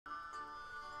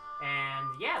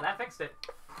Yeah, that fixed it.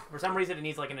 For some reason, it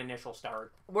needs like an initial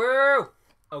start. Whoa!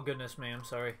 Oh goodness, man.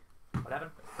 Sorry. What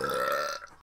happened?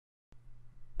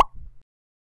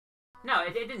 No,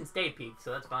 it didn't stay peaked,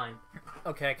 so that's fine.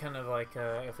 Okay, kind of like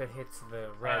if it hits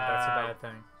the red, that's a bad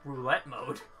thing. Roulette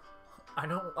mode. I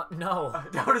don't no.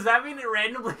 No, does that mean it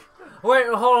randomly? Wait,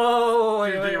 hold on.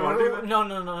 Wait, Do you want to do that?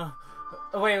 No.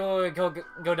 Wait, go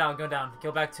down.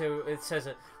 Go back to, it says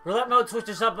it. Roulette mode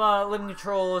switches up living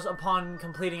controls upon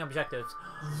completing objectives.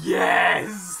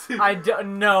 Yes!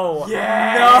 No.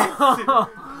 Yes! No!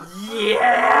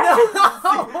 Yes!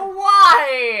 No!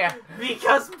 Why?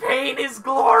 Because pain is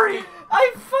glory!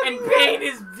 And And pain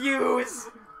is views!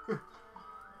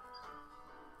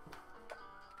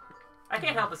 I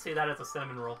can't help but see that as a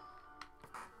cinnamon roll.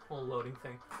 Whole loading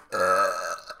thing.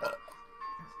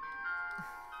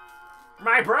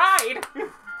 My bride!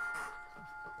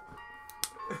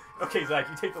 Okay, Zach,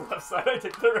 you take the left side, I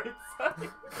take the right side.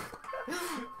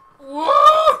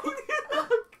 Whoa! He's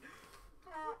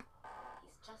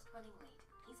just running late.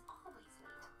 He's always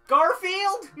late.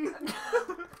 Garfield?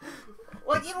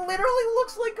 Like, it literally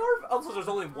looks like Garfield. Also, there's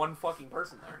only one fucking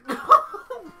person there.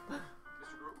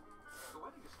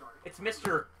 It's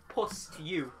Mr. Puss to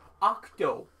you.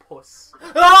 Octopus.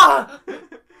 Ah!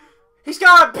 He's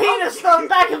got a penis on the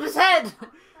back of his head!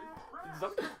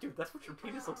 Dude, that's what your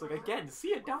penis looks like. Again,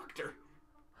 see a doctor.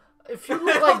 If you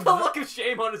look like the look of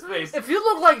shame on his face. If you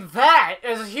look like that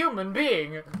as a human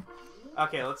being.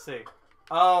 Okay, let's see.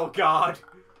 Oh god.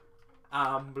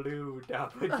 I'm blue,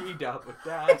 dabba-dee,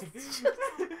 dabba-die.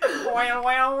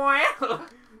 Wow.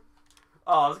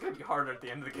 Oh, it's gonna be harder at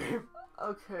the end of the game.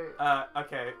 Okay.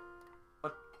 Okay.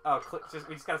 Oh,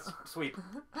 we just gotta sweep.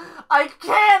 I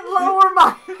can't lower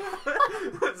my...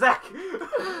 Zach!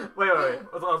 Wait.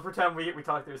 Let's pretend we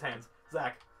talk through his hands.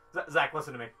 Zach,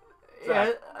 listen to me.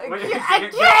 Zach, Yeah, wait, I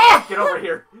can't! Get over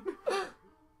here.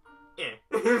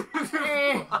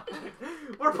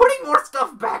 We're putting more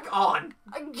stuff back on.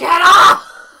 Get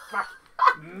off! Fuck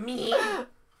me.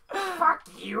 Fuck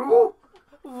you.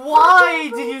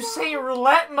 Why did you say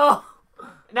roulette mode?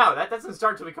 No, that doesn't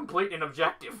start till we complete an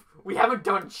objective. We haven't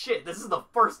done shit. This is the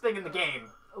first thing in the game.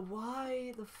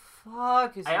 Why the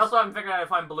fuck is I also haven't figured out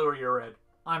if I'm blue or you're red.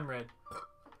 I'm red.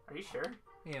 Are you sure?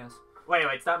 Yes. Wait,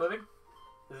 stop moving.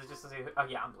 Is it just to say? Oh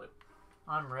yeah, I'm blue.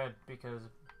 I'm red because...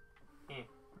 Get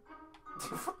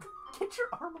your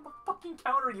arm on the fucking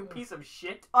counter, you piece of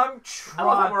shit. I'm I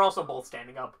love that we're also both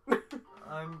standing up.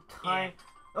 I'm tired.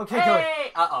 Okay,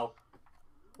 hey! Uh-oh.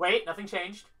 Wait, nothing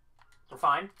changed. We're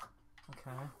fine.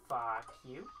 Okay. Fuck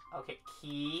you. Okay,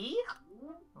 key.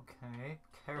 Okay,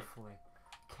 carefully.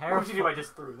 What would you do if I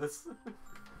just threw this?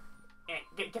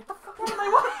 Get the fuck out of my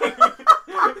way!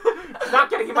 Stop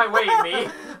getting in my way, me!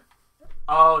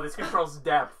 Oh, this controls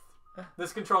depth.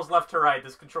 This controls left to right.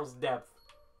 This controls depth.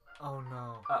 Oh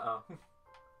no. Uh-oh.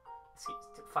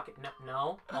 Fuck it.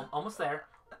 No. Almost there.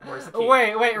 Where's the key?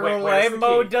 Wait, roulette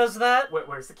mode does that?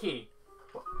 Where's the key?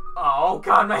 Oh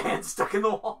god, my hand's stuck in the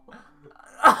wall.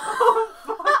 Oh,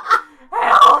 fuck.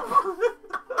 Help!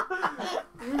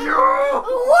 No!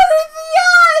 What are the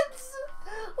odds?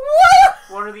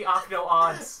 What are the octo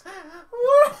odds?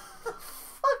 What the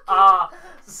fuck?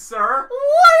 Sir?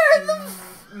 What are the...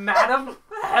 Madam?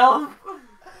 Help!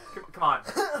 Come on.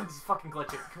 Just fucking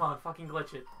glitch it. Come on, fucking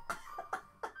glitch it.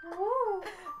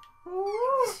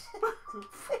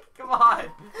 Come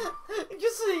on.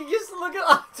 Just look at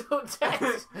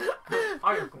Octodad.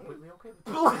 I am completely okay with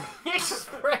Blank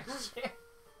expression.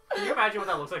 Can you imagine what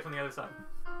that looks like from the other side?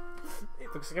 It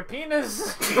looks like a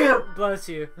penis. Bless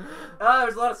you. Oh,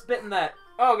 there's a lot of spit in that.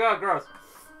 Oh god, gross.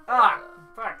 Ah,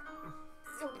 fuck.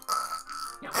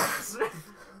 Yeah, fuck this.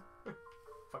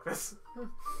 Fuck this.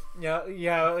 Yeah,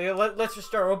 let's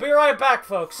restart. We'll be right back,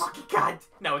 folks. Fucking god.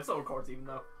 No, it still records even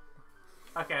though.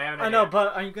 Okay, I have an idea. I know,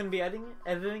 but are you going to be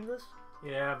editing this?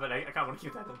 Yeah, but I kind of want to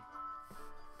keep that in.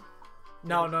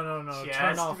 No. Just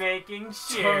Turn off. making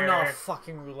sure. Turn off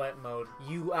fucking roulette mode.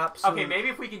 You absolutely... Okay, maybe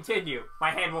if we continue,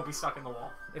 my hand won't be stuck in the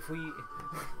wall. If we...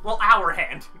 Well, our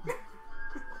hand.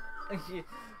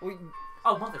 we...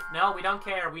 Oh, mother... No, we don't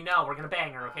care. We know. We're gonna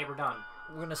bang her, okay? We're done.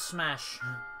 We're gonna smash.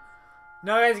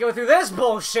 Now I have to go through this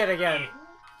bullshit again.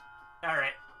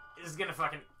 Alright. This is gonna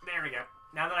fucking... There we go.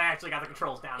 Now that I actually got the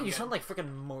controls down. You sound like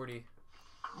freaking Morty.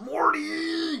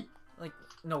 Morty! Like,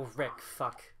 no, Rick,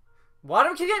 fuck. Why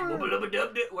don't you get...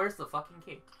 Where's the fucking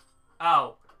key?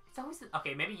 Oh. It's always...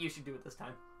 Okay, maybe you should do it this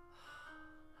time.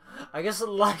 I guess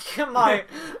like my...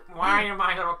 Why am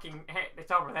I looking... Hey,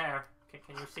 it's over there. Okay,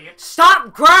 can you see it?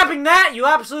 Stop grabbing that, you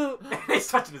absolute... He's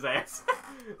touching his ass.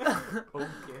 Oh,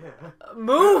 yeah.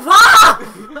 Move up!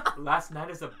 Last night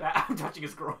is a bad... I'm touching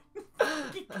his groin. God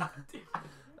damn it.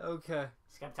 Okay.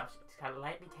 Just gotta touch it. Just gotta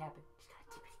lightly tap it. Just gotta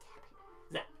tippity tap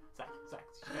it. Zach.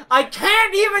 I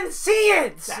can't even see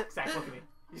it! Zach, look at me.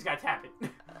 You just gotta tap it.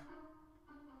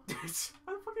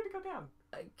 How the fuck did it go down?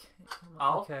 I can't.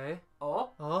 Oh. Okay. Oh.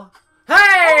 Oh.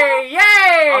 Hey!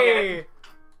 Yay!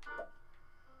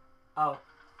 Oh.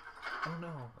 Oh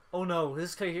no. Oh no.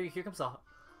 Here comes the... Oh,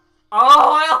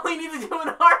 I only need to do an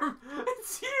arm.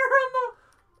 It's here on the...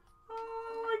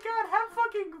 Oh my god, have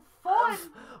fucking fun.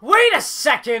 Wait a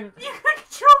second! You can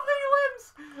control many limbs.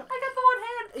 I got the one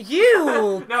hand.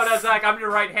 You! No, Zach, I'm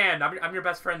your right hand. I'm your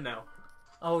best friend now.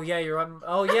 Oh yeah, you're on...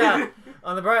 Oh yeah.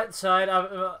 On the bright side,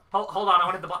 Hold on, I want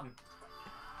to hit the button.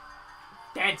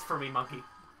 Dance for me, monkey.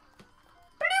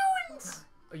 Balloons!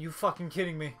 Are you fucking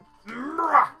kidding me?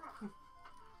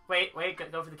 Wait,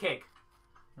 go for the cake.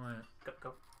 Wait.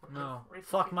 Go. No.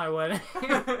 Fuck my wedding.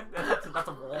 that's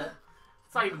a wall.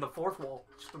 It's not even the fourth wall.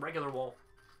 It's just a regular wall.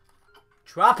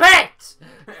 Drop it!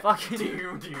 Fucking...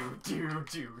 do.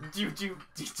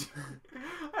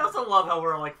 I also love how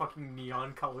we're like fucking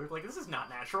neon colored. Like, this is not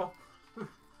natural.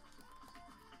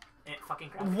 Fucking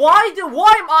grab Why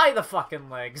am I the fucking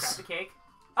legs? Grab the cake.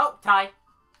 Oh, tie.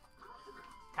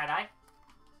 Tie-dye.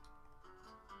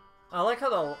 I like how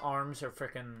the arms are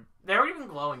freaking... They're even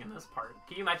glowing in this part.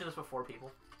 Can you imagine this with 4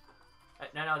 people?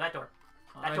 No, that door.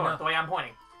 That door, the way I'm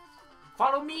pointing.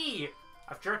 Follow me!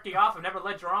 I've jerked you off. I've never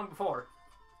led you wrong before.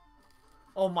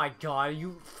 Oh my god,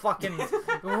 you fucking...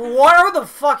 What are the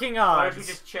fucking odds? Why don't you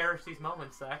just cherish these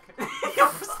moments, Zach?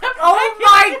 Oh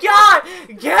my god!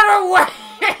 Get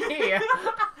away!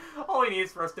 All he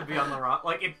needs for us to be on the rock,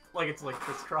 like it's like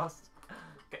crisscrossed.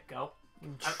 Okay, go.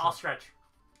 I'll stretch.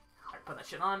 Alright, put that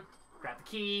shit on. Grab the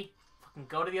key. Fucking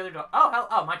go to the other door.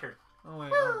 Oh, my turn. Oh wait.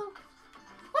 Woo!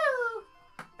 Woo!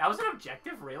 That was an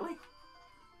objective, really?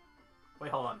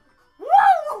 Wait, hold on.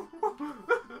 Woo!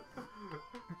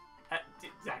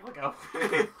 Zach, let go.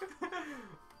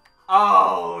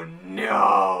 Oh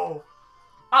no!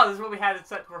 Oh, this is what we had it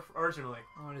set for originally.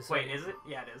 Wait, is it?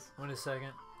 Yeah, it is. Wait a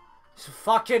second. Just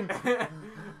fucking...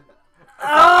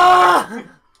 Oh.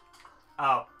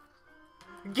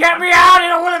 Get me out! I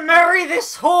don't want to marry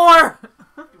this whore!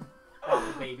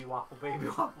 Waffle baby, waffle baby,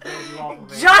 waffle baby, waffle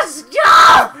baby. Just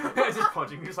go! Just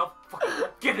punching yourself.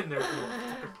 Get in there.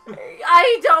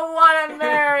 I don't want to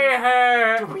marry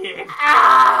her. Do it.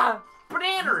 Ah!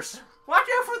 Bananas! Watch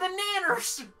out for the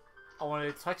nanners! I want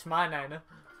to touch my nana.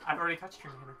 I've already touched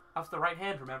your nanner. That was the right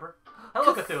hand, remember?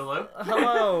 Hello, Cthulhu.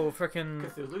 Hello, frickin'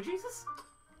 Cthulhu Jesus?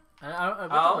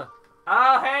 Oh.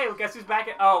 Oh, hey, well, guess who's back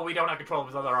at... Oh, we don't have control of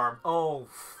his other arm. Oh,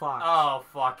 fuck. Oh,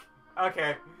 fuck.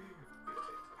 Okay.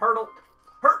 Hurdle.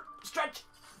 Stretch!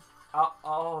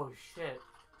 Oh, shit.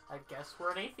 I guess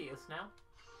we're an atheist now.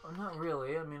 Not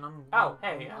really. I mean, I'm... Oh,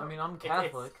 hey. I mean, I'm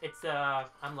Catholic.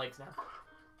 I'm legs now.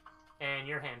 And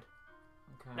your hand.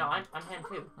 Okay. No, I'm hand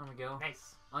too. There we go.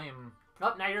 Nice. I am...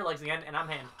 Oh, now you're legs again, and I'm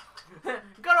hand.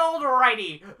 Good old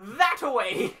righty! That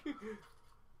away!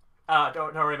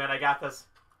 Don't worry, man, I got this.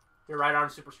 Your right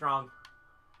arm's super strong.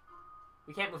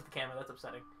 We can't move the camera, that's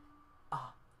upsetting.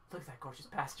 Oh, look at that gorgeous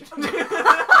bastard.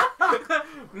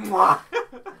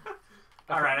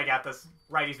 Alright, I got this.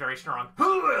 Righty's very strong.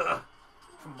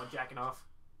 From my jacking off.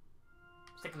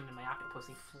 Sticking it in my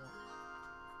octopussy.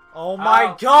 Oh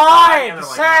my god! Yeah,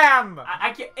 Sam!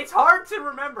 I can't, it's hard to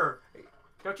remember.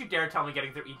 Don't you dare tell me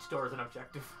getting through each door is an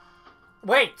objective.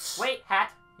 Wait! Wait,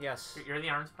 hat. Yes. You're the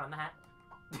arms, put on the hat.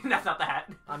 That's not the hat.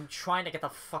 I'm trying to get the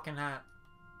fucking hat.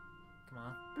 Come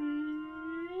on.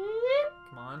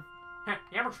 Come on.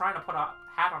 You ever trying to put a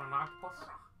hat on an octopus?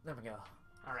 There we go.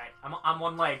 Alright, I'm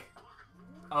one leg.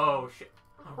 Oh, shit.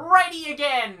 Righty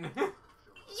again!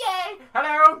 Yay!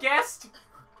 Hello, guest!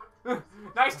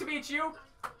 Nice to meet you.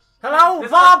 Hello,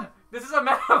 Bob! This is a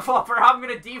metaphor for how I'm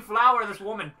gonna deflower this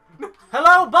woman.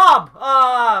 Hello, Bob!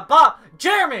 Bob!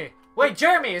 Jeremy! Wait,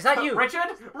 Jeremy, is that you?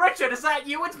 Richard? Richard, is that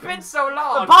you? It's been so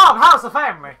long! Bob, how's the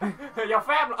family? Your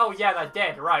family? Oh, yeah, they're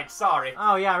dead. Right, sorry.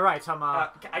 Oh, yeah, right, I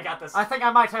got this. I think I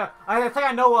might have... I think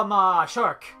I know him,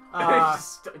 Shirk.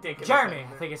 Jeremy,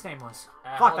 I think his name was.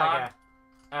 Fuck that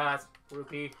guy.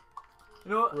 Rupee.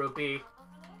 You know, Rupee.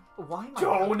 why am I...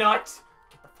 Donut!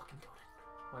 Get the fucking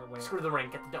donut. Wait. Screw the ring,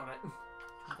 get the donut.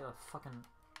 Get the fucking...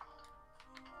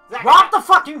 Zach, drop the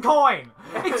fucking coin!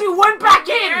 It went back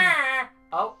in!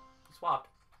 Oh, you swapped.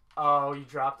 Oh, you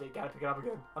dropped it. Gotta pick it up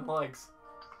again. On the legs.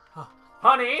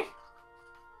 Honey!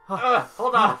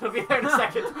 Hold on, I'll be there in a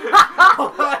second.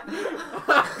 Hold on.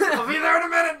 I'll be there in a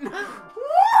minute.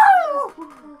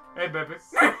 Woo! Hey, baby.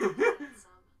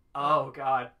 Oh,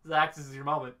 God. Zach, this is your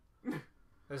moment.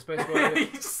 That's basically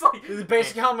He's just like, this is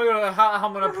basically how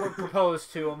I'm gonna propose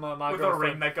to my with girlfriend. a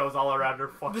ring that goes all around her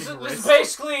fucking This wrist.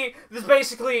 is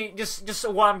basically just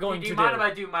what I'm going to do. Do you mind if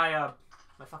I do my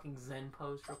my fucking Zen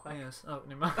pose real quick? Yes. Oh,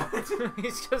 never mind.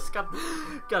 He's just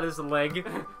got his leg.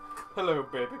 Hello,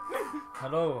 baby.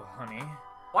 Hello, honey.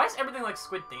 Why is everything like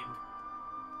squid themed?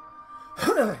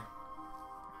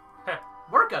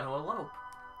 We're gonna elope.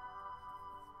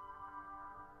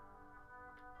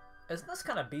 Isn't this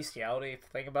kind of bestiality if you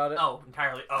think about it? Oh,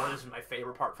 entirely. Oh, this is my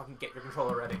favorite part. Fucking get your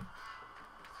controller ready.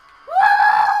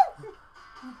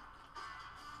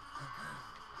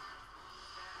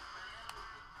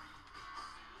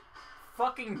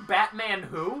 Fucking Batman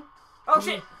who? Oh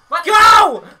shit! Let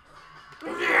Go!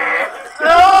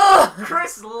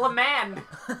 Chris LeMan.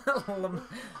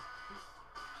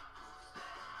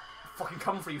 Fucking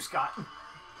coming for you, Scott.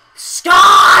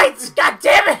 Scott! God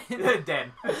damn it!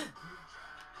 Dead.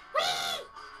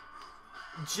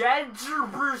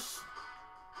 Jedgerbrush.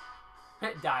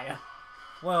 Daya.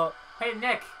 Well, Hey,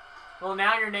 Nick. Well,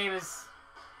 now your name is...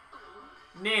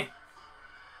 Nick.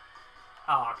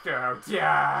 Oh,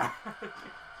 yeah.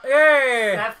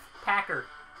 hey! Seth Packer.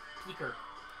 Peaker.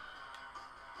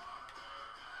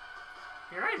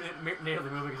 You're not nearly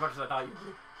moving as much as I thought you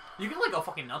would. You can, like, go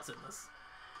fucking nuts in this.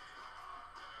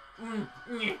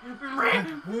 You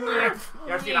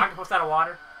ever see an octopus out of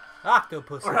water?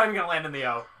 Octopus. We're not even gonna land in the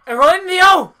O. Run in the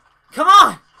O! Come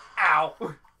on!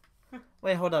 Ow!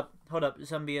 Wait, hold up.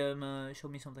 Zombie, show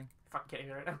me something. Fucking kidding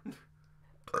me right now.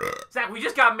 Zach, we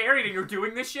just got married and you're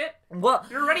doing this shit? What?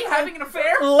 You're already having an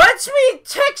affair? Let me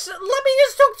just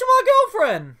talk to my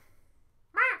girlfriend.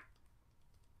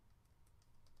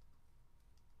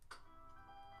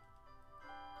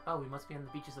 Oh, we must be on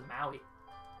the beaches of Maui.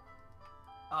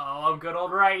 Oh, I'm good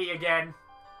old righty again.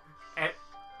 And,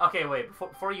 okay, wait,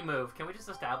 before you move, can we just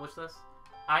establish this?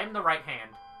 I am the right hand,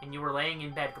 and you were laying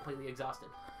in bed completely exhausted.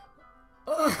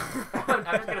 I'm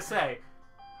just gonna say.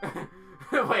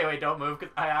 wait, don't move,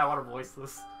 because I want to voice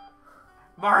this.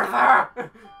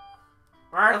 Martha!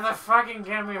 Martha, fucking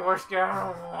give me whiskey, I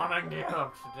don't want to get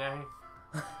up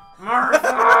today.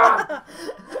 Martha!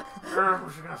 We're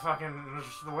just gonna fucking... There's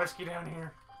the whiskey down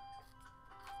here.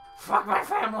 Fuck my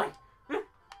family!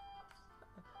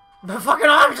 My fucking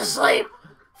arm's asleep!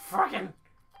 Fucking...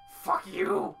 Fuck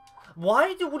you!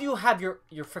 Why would you have your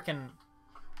freaking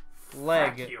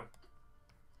leg? Fuck you.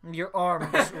 Your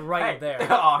arm is right hey. there.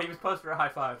 Oh, he was posed for a high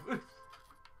five.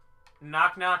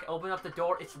 Knock, knock, open up the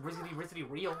door. It's Rizzity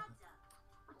real.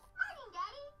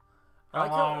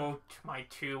 Hello to my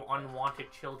two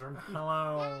unwanted children.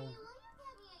 Hello.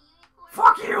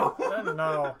 Fuck you!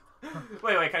 No.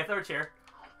 Wait, can I throw a chair?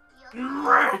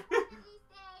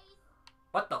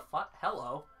 What the fuck?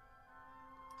 Hello.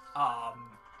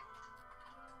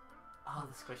 Oh,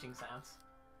 the squishing sounds.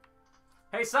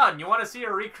 Hey, son, you want to see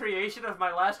a recreation of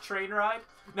my last train ride?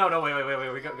 No, wait.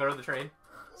 We go to the train.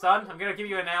 Son, I'm gonna give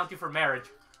you an analogy for marriage.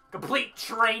 Complete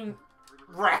train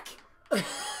wreck.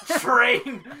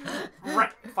 Train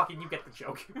wreck. Fucking, you get the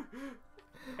joke.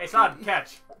 Hey, son,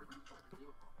 catch.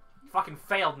 You fucking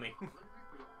failed me.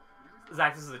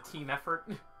 Zach, this is a team effort.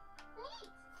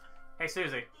 Hey,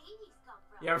 Susie.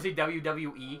 You ever see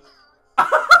WWE?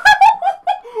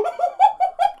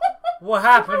 What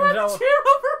happened? She had a chair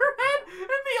over her head, and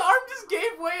the arm just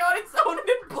gave way on its own, and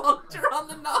it bumped her on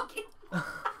the noggin.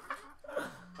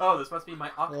 Oh, this must be my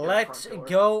Octodad. Let's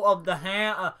go of the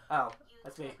hand. Oh,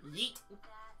 that's me. Yeet.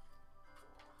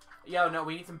 Yo, no,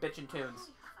 we need some bitchin' tunes.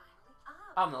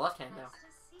 Oh, I'm the left hand now.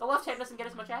 The left hand doesn't get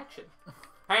as much action.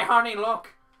 Hey, honey,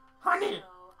 look. Honey,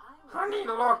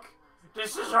 look.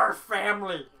 This is our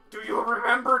family. Do you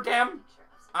remember them?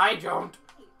 I don't.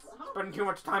 Spending too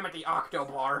much time at the Octo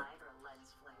Bar.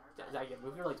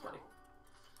 Move your legs, buddy.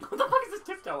 What the fuck is this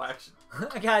tiptoe action?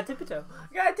 I got a tiptoe.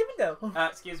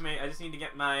 Excuse me, I just need to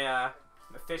get my,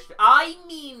 my fish. I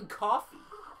mean coffee.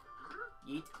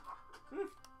 Yeet.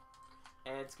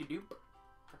 And skadoop.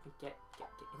 Get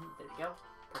in. There you go.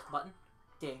 Press the button.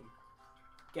 Ding.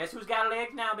 Guess who's got a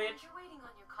leg now, bitch? You're waiting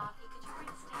on your coffee. Could you bring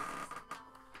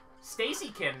Stacy Stacy some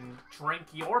milk? can drink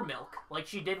your milk like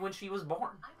she did when she was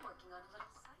born. I'm working on a little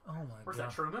site. Oh my Where's god.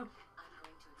 that true move? I'm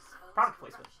going to expose Product the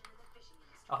placement. corruption of the fishing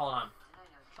industry. Oh, hold on. And I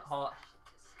know just Hold on. what to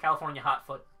say. California hot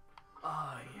foot.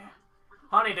 Oh, yeah.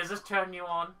 Honey, does this turn you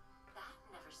on? That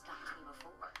never stopped me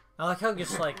before. I like how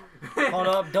just like, hold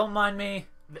up, don't mind me.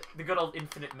 The good old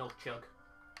infinite milk chug.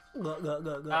 Go.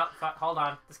 Oh, fuck, hold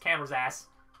on. This camera's ass.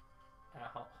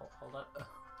 Hold up.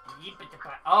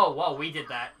 Oh, whoa, we did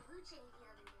that.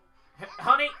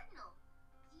 Honey!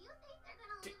 Do you think they're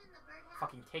gonna live in the birdhouse?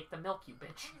 Fucking take the milk, you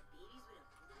bitch. And the babies with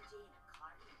a blue jay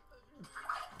in a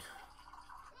carton?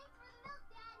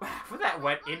 Put that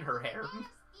wet in her hair.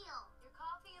 Your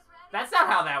coffee is ready. That's not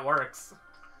how that works.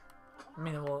 I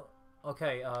mean, well,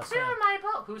 okay, Sit Sam. on my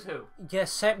boat. Who's who?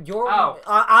 Yes, Sam, you're... Oh.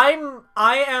 I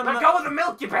am... Let go of the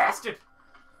milk, you bastard!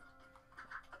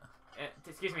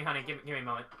 Excuse me, honey. Give me a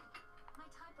moment. My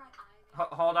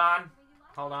typewriter. Hold on.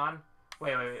 Hold on.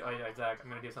 Wait, Zach. I'm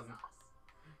gonna do something.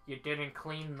 You didn't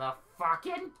clean the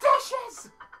fucking dishes!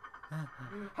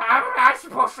 How am I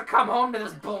supposed to come home to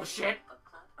this bullshit?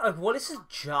 what is his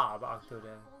job,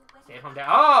 Octodad? Stay at home dad.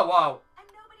 Oh, whoa! And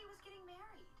nobody was getting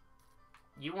married.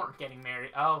 You weren't getting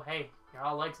married. Oh, hey. You're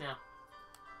all legs now.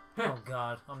 Oh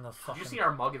god, I'm the Did fucking... you see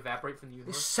our mug evaporate from the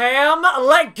universe? Sam,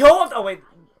 let go of... Oh, wait.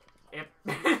 It...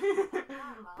 but we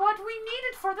need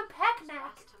it for the picnic!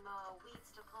 To mow,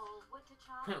 weeds to pull, wood to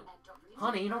chop, and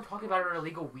Honey, you don't talk about our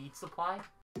illegal weed supply.